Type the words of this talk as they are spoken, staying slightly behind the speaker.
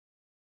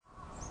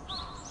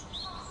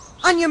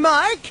On your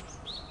mark,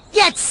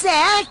 get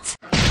set!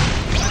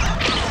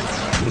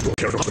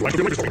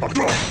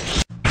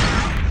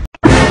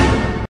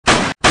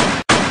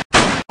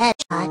 Hey,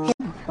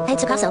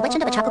 Tsukasa, which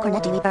end of a chocolate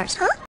cornet do you eat first?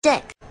 Huh?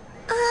 Dick.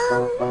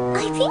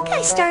 I think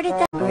I started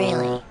that.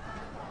 Really?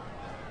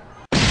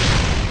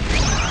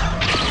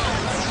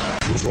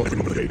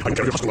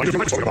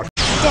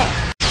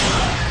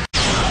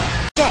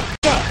 Dick.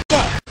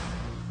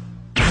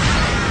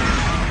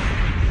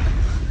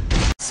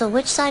 So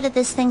which side of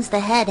this thing's the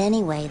head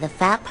anyway? The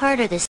fat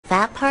part or this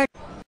fat part?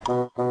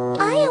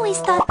 I always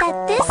thought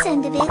that this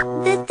end of it,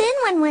 the thin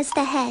one, was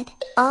the head.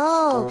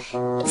 Oh,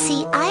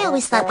 see, I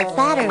always thought the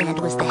fatter end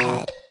was the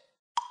head.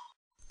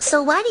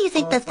 So why do you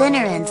think the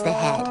thinner end's the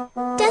head?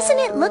 Doesn't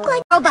it look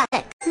like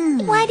robotic?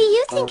 Why do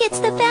you think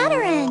it's the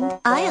fatter end?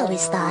 I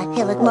always thought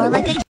it looked more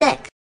like a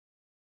dick.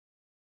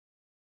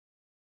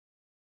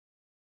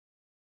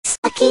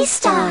 Sucky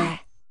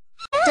star.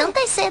 Don't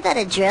they say that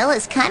a drill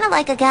is kind of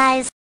like a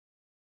guy's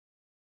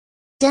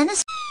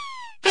dentist?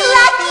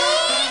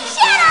 Lucky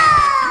Channel!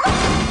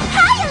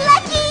 Hi,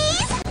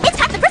 Luckies! It's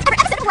time for the first ever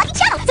episode of Lucky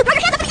Channel, so throw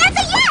your hands up in the air and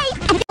say yay!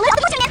 And if you're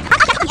listening in,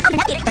 I'll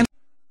navigator.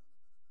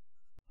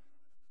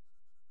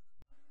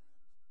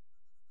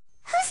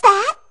 Who's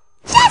that?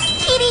 Just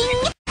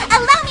kidding!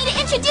 Allow me to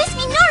introduce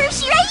Minoru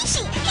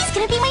Shiraishi! He's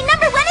gonna be my #1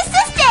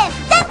 assistant!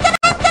 Dun, dun,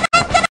 dun, dun,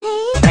 dun, dun.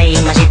 Play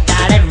my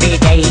guitar every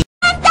day.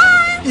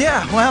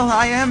 Yeah, well,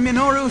 I am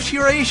Minoru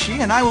Shiraishi,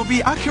 and I will be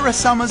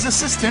Akira-sama's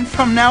assistant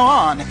from now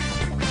on.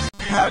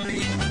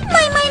 Howdy.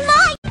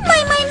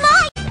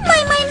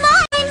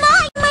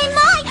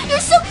 You're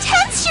so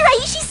tense,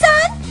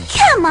 Shiraishi-san!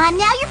 Come on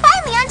now, you're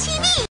finally on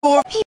TV!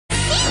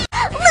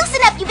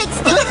 Loosen up, you big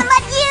stick in the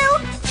mud, you!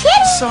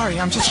 Kidding! Sorry,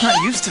 I'm just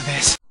not used to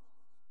this.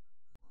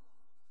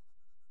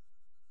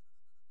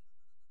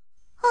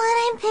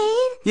 What, I'm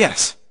paid?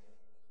 Yes.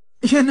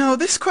 You know,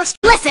 this question...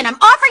 Listen, I'm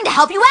offering to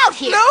help you out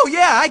here! No,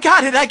 yeah, I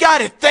got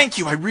it. Thank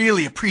you, I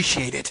really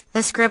appreciate it.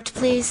 The script,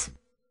 please.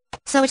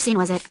 So which scene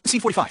was it? Scene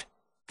 45.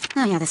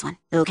 Oh yeah, this one.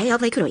 Okay, I'll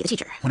play Kuroi, the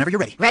teacher. Whenever you're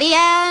ready. Ready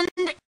and...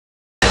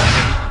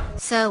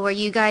 So, were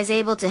you guys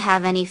able to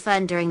have any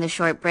fun during the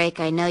short break?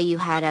 I know you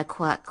had a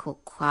quiet...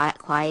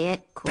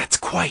 That's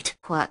quite.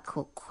 Quite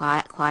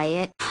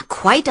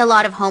a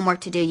lot of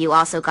homework to do. You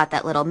also got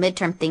that little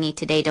midterm thingy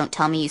today. Don't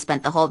tell me you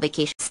spent the whole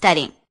vacation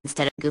studying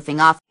instead of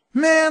goofing off.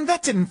 Man,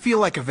 that didn't feel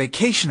like a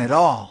vacation at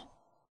all.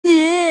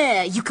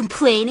 Yeah, you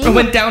complaining? I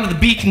went down to the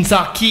beach and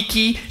saw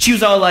Kiki. She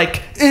was all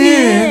like,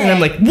 and I'm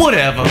like,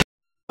 whatever.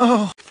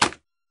 Oh.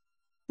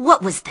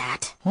 What was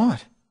that?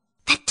 What?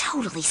 That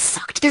totally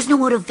sucked. There's no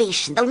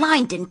motivation. The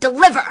line didn't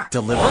deliver.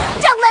 Deliver?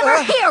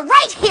 Deliver here,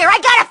 right here! I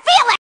gotta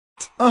feel it!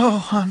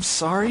 Oh, I'm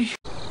sorry.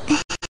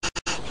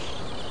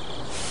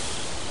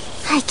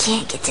 I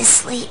can't get to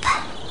sleep.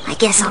 I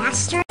guess I'll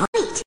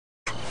wait.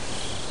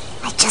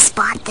 I just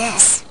bought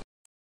this.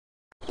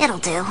 It'll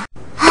do.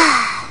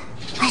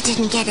 I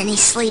didn't get any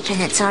sleep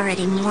and it's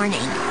already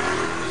morning.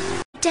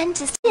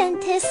 Dentist,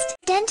 dental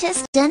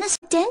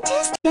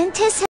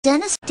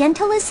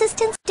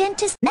assistants,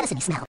 dentist, Medicine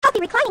smell.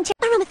 healthy reclining chair,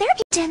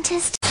 aromatherapy,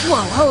 dentist. Whoa,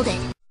 hold it.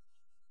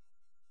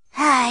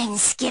 I'm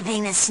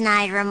skipping the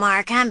snide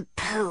remark. I'm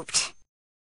pooped.